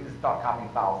 the system just starts copying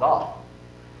files off.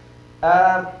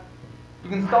 You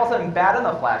can install something bad on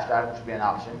the flash drive, which would be an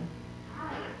option.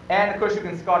 And of course, you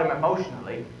can scar them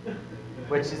emotionally,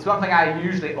 which is something I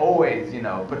usually always, you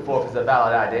know, put forth as a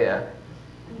valid idea.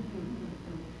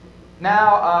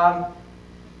 Now,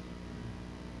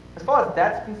 as far as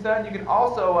that's concerned, you can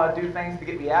also do things to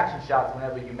get reaction shots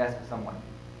whenever you mess with someone.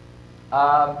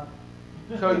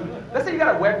 So let's say you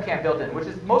got a webcam built in, which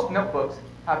is most notebooks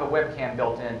have a webcam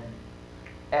built in.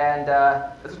 And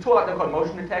there's a tool out there called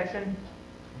motion detection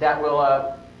that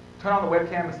will turn on the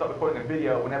webcam and start recording a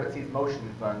video whenever it sees motion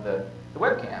in front of the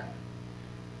webcam.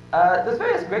 There's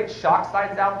various great shock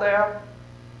sites out there.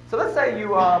 So let's say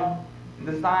you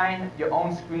design your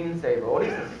own screensaver, or at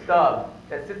least a stub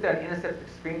that sits there and intercepts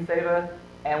the screensaver,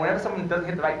 and whenever someone doesn't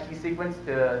hit the right key sequence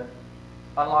to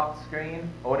unlock the screen,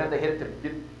 or whenever they hit it to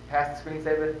get past the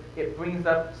screensaver, it brings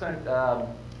up certain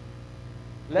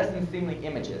less than seemly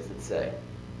images, let's say.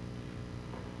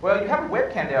 Well, you have a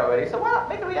webcam there already, so why not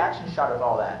make a reaction shot of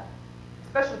all that? A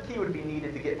special key would be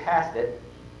needed to get past it.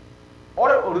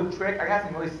 Auto loop trick, I got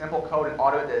some really simple code in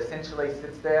auto that essentially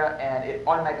sits there and it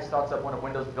automatically starts up one of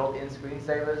Windows built-in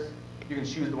screensavers. You can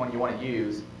choose the one you want to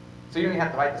use. So you don't even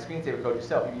have to write the screensaver code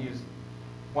yourself. You can use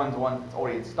one that's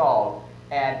already installed,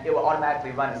 and it will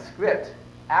automatically run a script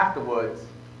afterwards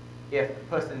if the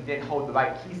person didn't hold the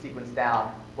right key sequence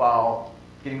down while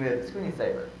getting rid of the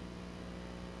screensaver.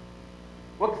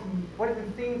 What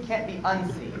is seen can't be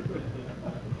unseen.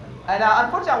 And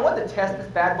unfortunately, I wanted to test this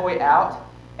bad boy out,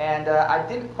 and I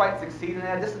didn't quite succeed in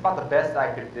that. This is about the best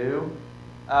I could do.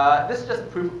 This is just a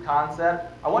proof of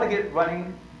concept. I want to get it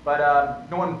running, but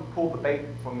no one pulled the bait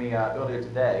for me earlier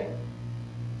today.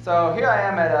 So here I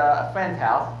am at a friend's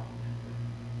house,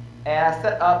 and I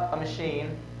set up a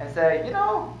machine and say, you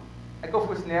know, I go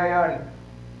through a scenario, and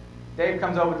Dave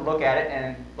comes over to look at it,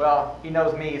 and, well, he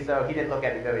knows me, so he didn't look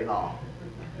at it very long.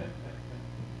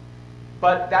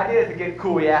 But the idea is to get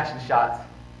cool reaction shots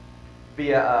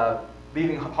via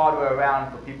leaving hardware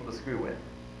around for people to screw with.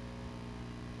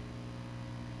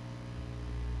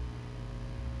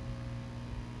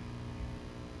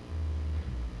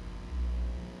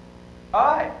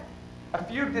 All right, a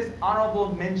few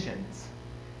dishonorable mentions.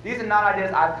 These are not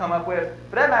ideas I've come up with,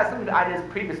 but I've had some ideas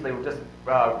previously with just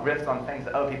riffs on things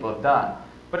that other people have done.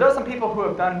 But there are some people who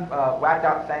have done whacked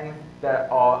out things that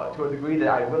are to a degree that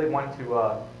I really want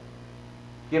to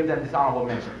give them dishonorable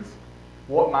mentions.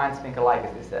 Warp minds think alike,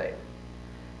 as they say.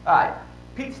 All right,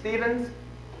 Pete Stevens,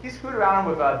 he screwed around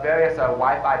with various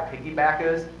Wi-Fi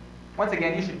piggybackers. Once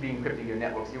again, you should be encrypting your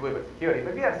networks. You will with security.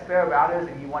 But if you have spare routers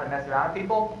and you want to mess around with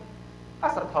people,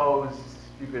 I suppose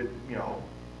you could,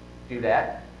 do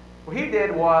that. What he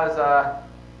did was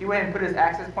he went and put his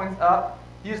access points up.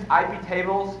 He used IP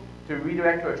tables to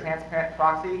redirect to a transparent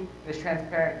proxy. This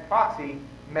transparent proxy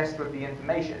messed with the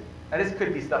information. Now this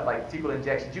could be stuff like SQL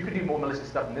injections. You could do more malicious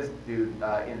stuff than this dude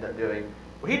ended up doing.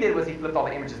 What he did was he flipped all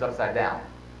the images upside down.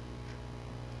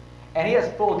 And he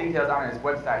has full details on his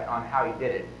website on how he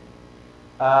did it.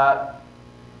 I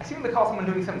seem to recall someone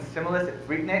doing something similar at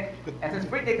Freaknik. And since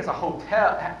Freaknik is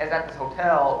at this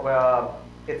hotel where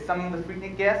it's some of the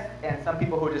Freaknik guests and some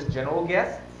people who are just general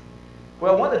guests.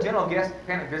 Well, one of the general guests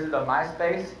apparently visited a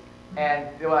MySpace, and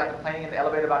they were like complaining in the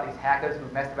elevator about these hackers who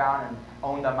messed around and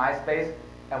owned the MySpace.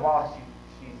 And while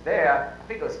she's there, I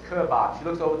think it was Kerbach, she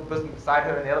looks over at the person beside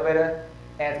her in the elevator,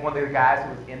 and it's one of the guys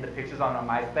who was in the pictures on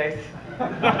MySpace.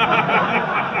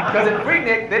 Because at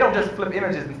Freaknik, they don't just flip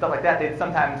images and stuff like that. They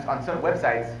sometimes, on certain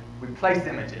websites, replace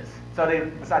images. So they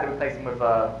decided to replace them with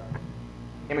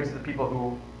images of people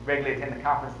who regularly attend the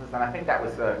conferences, and I think that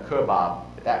was Kerbach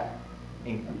at that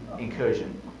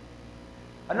incursion.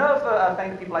 Another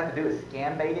thing that people like to do is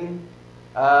scam baiting.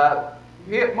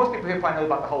 Most people here probably know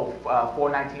about the whole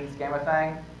 419 scammer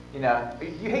thing.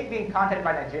 You hate being contacted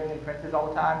by Nigerian princes all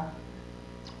the time.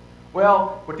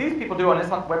 Well, what these people do on this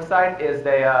website is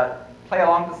they play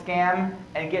along the scam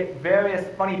and get various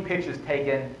funny pictures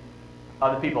taken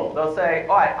of the people. They'll say,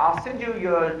 all right, I'll send you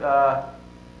your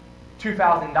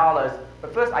 $2,000,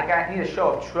 but first I need a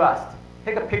show of trust.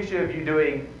 Take a picture of you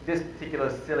doing this particular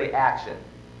silly action.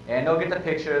 And they'll get the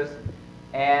pictures,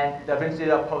 and eventually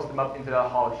they'll post them up into the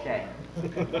Hall of Shame.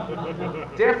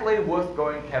 Definitely worth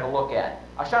going to have a look at.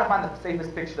 I was trying to find the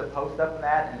safest picture to post up in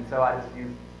that, and so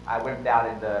I went out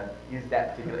and used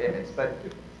that particular image. But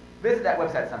visit that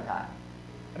website sometime.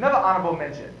 Another honorable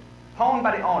mention, Pwned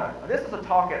by the Owner. Now, this was a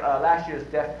talk at last year's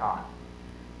DEF CON.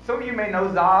 Some of you may know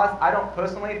Zaz. I don't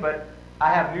personally, but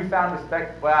I have newfound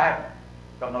respect. Well,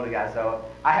 don't know the guy, so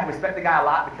I respect the guy a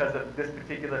lot because of this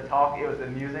particular talk. It was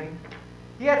amusing.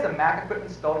 He had some Mac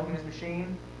equipment stolen from his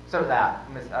machine, so was that,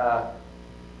 from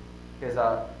his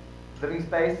living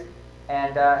space,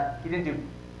 and he didn't do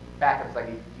backups like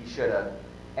he should have.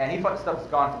 And he thought the stuff was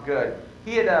gone for good.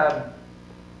 He had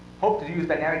hoped to use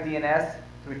dynamic DNS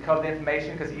to recover the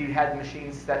information because he had the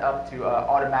machine set up to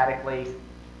automatically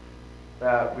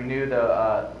renew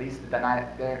the lease the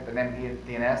dynamic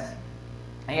DNS.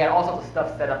 And he had all sorts of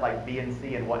stuff set up like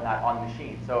VNC and whatnot on the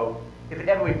machine. So if it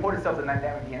ever reported itself to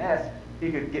dynamic DNS,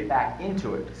 he could get back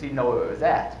into it because he'd know where it was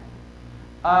at.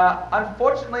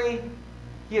 Unfortunately,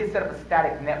 he had set up a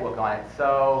static network on it.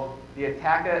 So the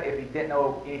attacker, if he didn't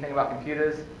know anything about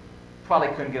computers, probably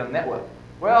couldn't get on the network.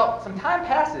 Well, some time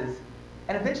passes,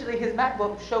 and eventually his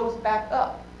MacBook shows back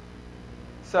up.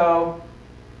 So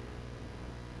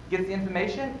he gets the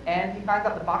information, and he finds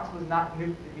out the box was not new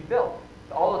to be built.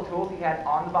 So all the tools he had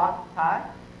on the box at the time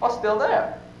are still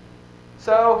there.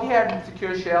 So he had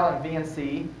Secure Shell and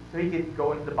VNC, so he could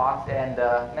go into the box and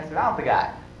mess around with the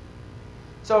guy.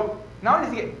 So not only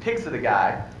does he get pics of the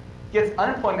guy, he gets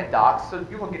unemployment docs, so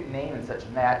people get name and such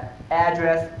and that,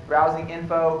 address, browsing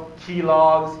info, key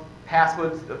logs,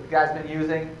 passwords that the guy's been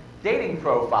using, dating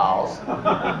profiles.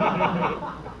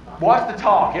 Watch the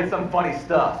talk, it's some funny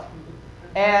stuff.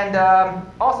 And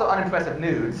also unimpressive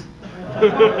nudes.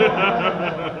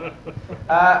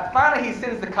 Finally, he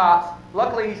sends the cops.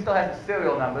 Luckily, he still has a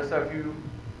serial number, so if you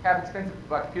have expensive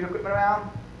computer equipment around,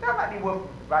 that might be worth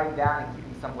writing down and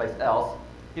keeping someplace else.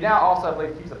 He now also, I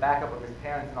believe, keeps a backup of his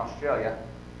parents in Australia.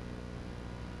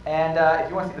 And if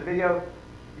you want to see the video,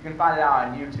 you can find it out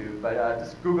on YouTube. But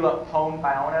just Google up Pwned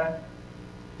by Owner.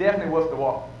 Definitely worth the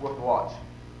watch.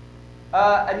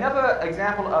 Another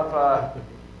example of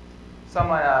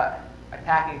someone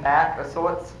attacking back of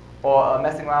sorts, or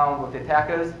messing around with the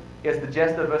attackers, is the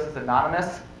Jester versus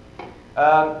Anonymous.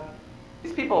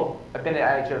 These people have been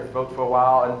at each other's throats for a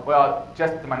while, and well,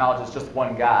 just to my knowledge, it's just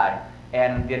one guy.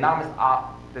 And the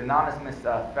anonymous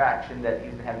faction that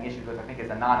he's been having issues with, I think,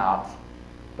 is a non-ops.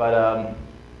 But I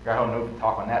don't know if we'll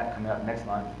talk on that coming up next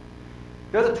month.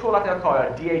 There's a tool out there called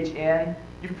a DHN.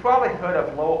 You've probably heard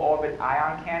of low orbit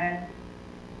ion cannon.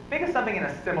 Think of something in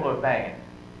a similar vein.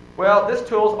 Well, this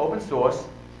tool is open source,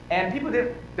 and people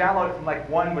didn't download it from like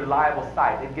one reliable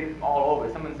site. They'd get it from all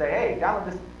over. Someone would say, hey, download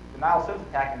this denial of service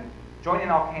attack and join in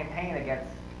our campaign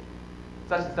against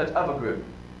such and such other group.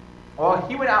 Well,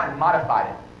 he went out and modified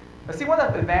it. Now, see, one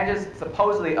of the advantages,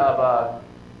 supposedly, of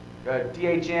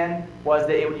DHN was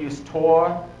that it would use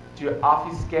Tor to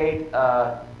obfuscate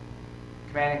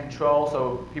command and control,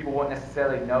 so people won't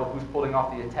necessarily know who's pulling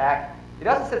off the attack. It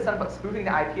also said something about spoofing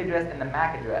the IP address and the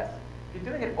MAC address. If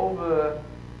you're doing it over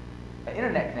an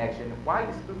internet connection, why are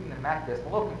you spoofing the MAC address?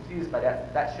 I'm a little confused by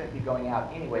that. That shouldn't be going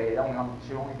out anyway. It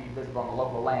should only be visible on the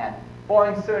local LAN,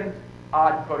 barring certain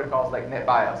odd protocols like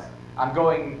NetBIOS. I'm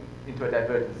going into a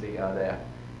divergency there.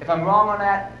 If I'm wrong on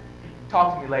that,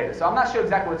 talk to me later. So I'm not sure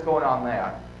exactly what's going on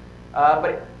there.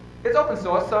 But it's open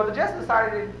source, so the Jester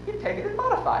decided he'd take it and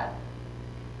modify it.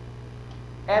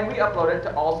 And we uploaded it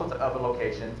to all sorts of other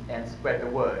locations and spread the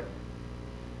word.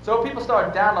 So people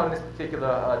started downloading this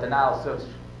particular denial of service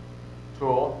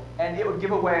tool, and it would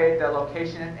give away the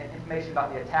location and information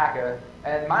about the attacker.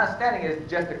 And my understanding is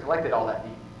Jester collected all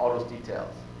those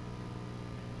details.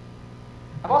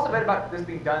 I've also read about this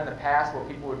being done in the past, where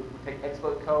people would take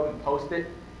exploit code and post it,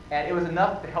 and it was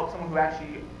enough to help someone who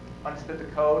actually understood the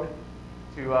code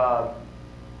to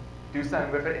do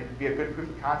something with it and be a good proof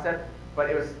of concept. But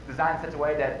it was designed in such a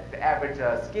way that the average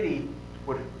Skiddy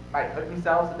might hurt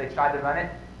themselves if they tried to run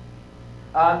it.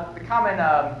 The common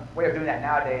way of doing that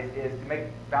nowadays is to make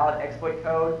valid exploit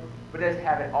code, but just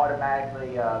have it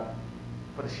automatically,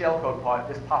 for the shellcode part,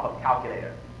 just pop up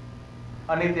calculator.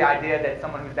 Underneath the idea that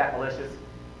someone who's that malicious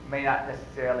may not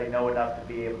necessarily know enough to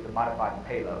be able to modify the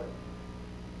payload.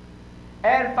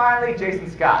 And finally, Jason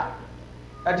Scott.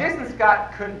 Now, Jason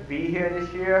Scott couldn't be here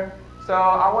this year, so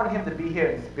I wanted him to be here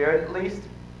in spirit at least.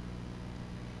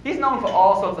 He's known for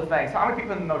all sorts of things. How many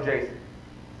people know Jason?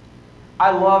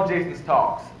 I love Jason's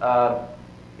talks.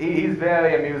 He's a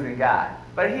very amusing guy.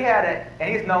 But he had it,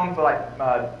 and he's known for like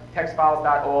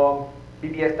textfiles.org,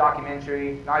 BBS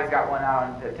documentary. Now he's got one out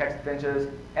on the Text Adventures.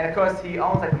 And of course, he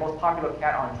owns like the most popular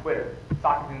cat on Twitter,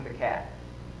 Socrates the Cat.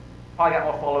 Probably got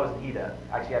more followers than he does.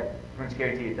 Actually, I pretty much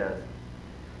guarantee he does.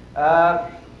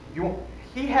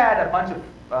 He had a bunch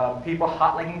of people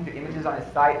hot linking to images on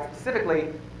his site.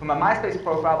 Specifically, from my MySpace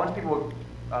profile, a bunch of people were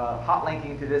hot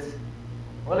linking to this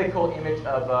really cool image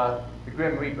of the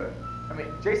Grim Reaper. I mean,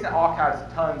 Jason archives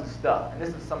tons of stuff, and this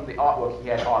is some of the artwork he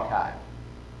had archived.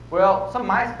 Well, some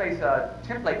MySpace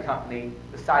template company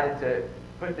decided to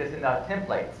put this in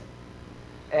templates.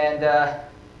 And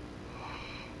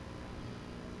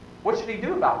what should he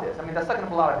do about this? I mean, that's sucking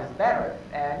up a lot of his bandwidth.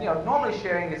 And normally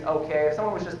sharing is okay. If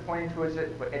someone was just pointing towards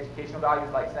it for educational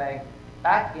values, like saying,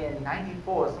 back in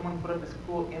 '94, someone put up this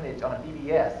cool image on a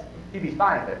BBS, he'd be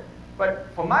fine with it. But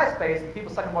for MySpace, and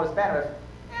people sucking up all his bandwidth,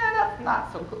 that's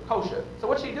not so kosher. So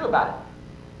what should he do about it?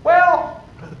 Well,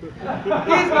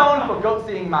 he's known for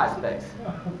goat-seeing MySpace.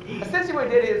 Essentially what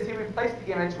he did is he replaced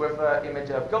the image with an image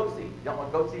of goat-see. You don't know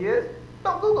what goat-see is?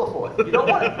 Don't Google for it. You don't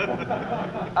want it.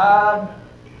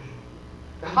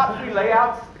 The Hot Free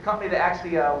Layouts, the company that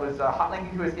actually was hot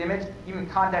linking to his image, even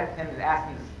contacted him and asked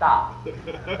him to stop.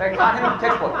 They contacted him for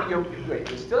tech support. You're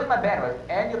stealing my bandwidth,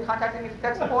 and you're contacting me for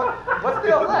tech support? What's the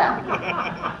deal with that?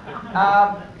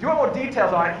 If you want more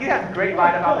details on it, he has a great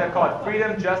write-up out there called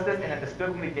Freedom, Justice, and a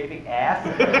Disturbingly Gaping Ass.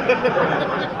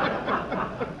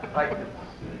 Like,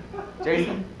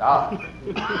 Jason,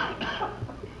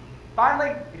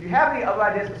 Finally, if you have any other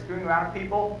ideas for screwing around with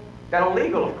people that are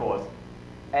legal, of course,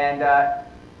 and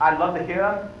I'd love to hear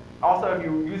them. Also, if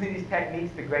you're using these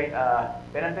techniques to great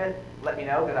benefit, let me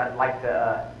know, because I'd like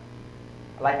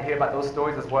to hear about those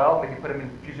stories as well. Maybe put them in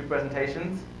future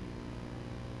presentations.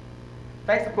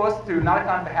 Thanks, of course, to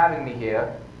NOTACON for having me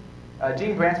here.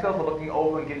 Gene Bransfield for looking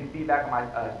over and giving feedback on my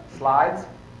slides.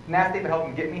 Nasty for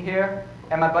helping get me here.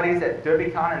 And my buddies at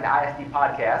DerbyCon and the ISD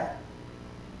podcast.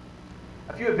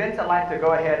 A few events I'd like to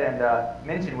go ahead and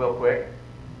mention real quick.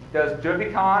 There's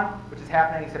DerbyCon, which is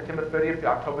happening September 30th to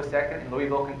October 2nd in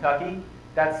Louisville, Kentucky.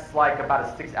 That's like about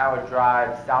a 6-hour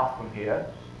drive south from here.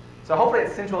 So hopefully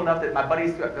it's central enough that my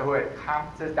buddies who are at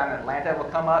conferences down in Atlanta will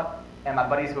come up, and my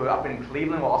buddies who are up in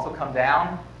Cleveland will also come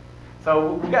down.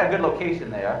 So we've got a good location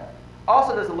there.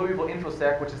 Also, there's a Louisville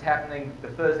InfoSec, which is happening the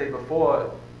Thursday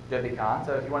before DerbyCon.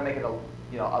 So if you want to make it a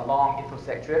long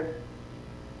InfoSec trip, it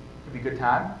could be a good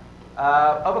time.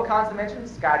 Other cons to mention,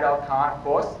 SkyDogCon, of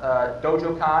course,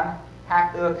 DojoCon,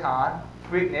 HackerCon,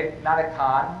 Freaknik,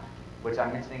 NOTACON, which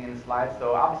I'm mentioning in the slides,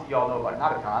 so obviously you all know about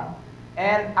NOTACON,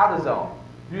 and Outer Zone,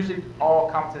 usually all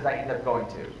conferences I end up going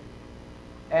to.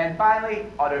 And finally,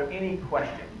 are there any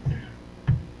questions?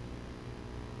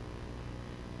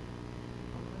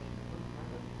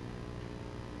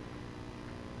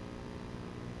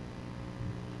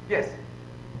 Yes?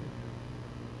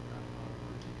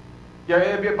 Yeah,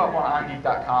 it'll be up on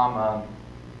ongeek.com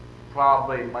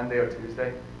probably Monday or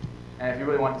Tuesday. And if you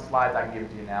really want the slides, I can give it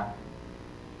to you now.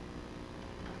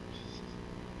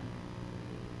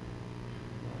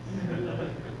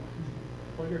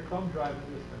 Put your thumb drive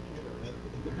in this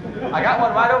computer. I got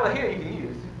one right over here you can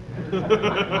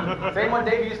use. Same one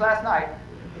Dave used last night.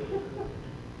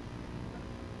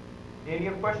 Any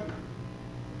other questions?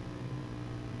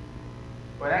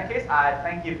 Well, in that case, I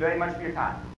thank you very much for your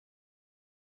time.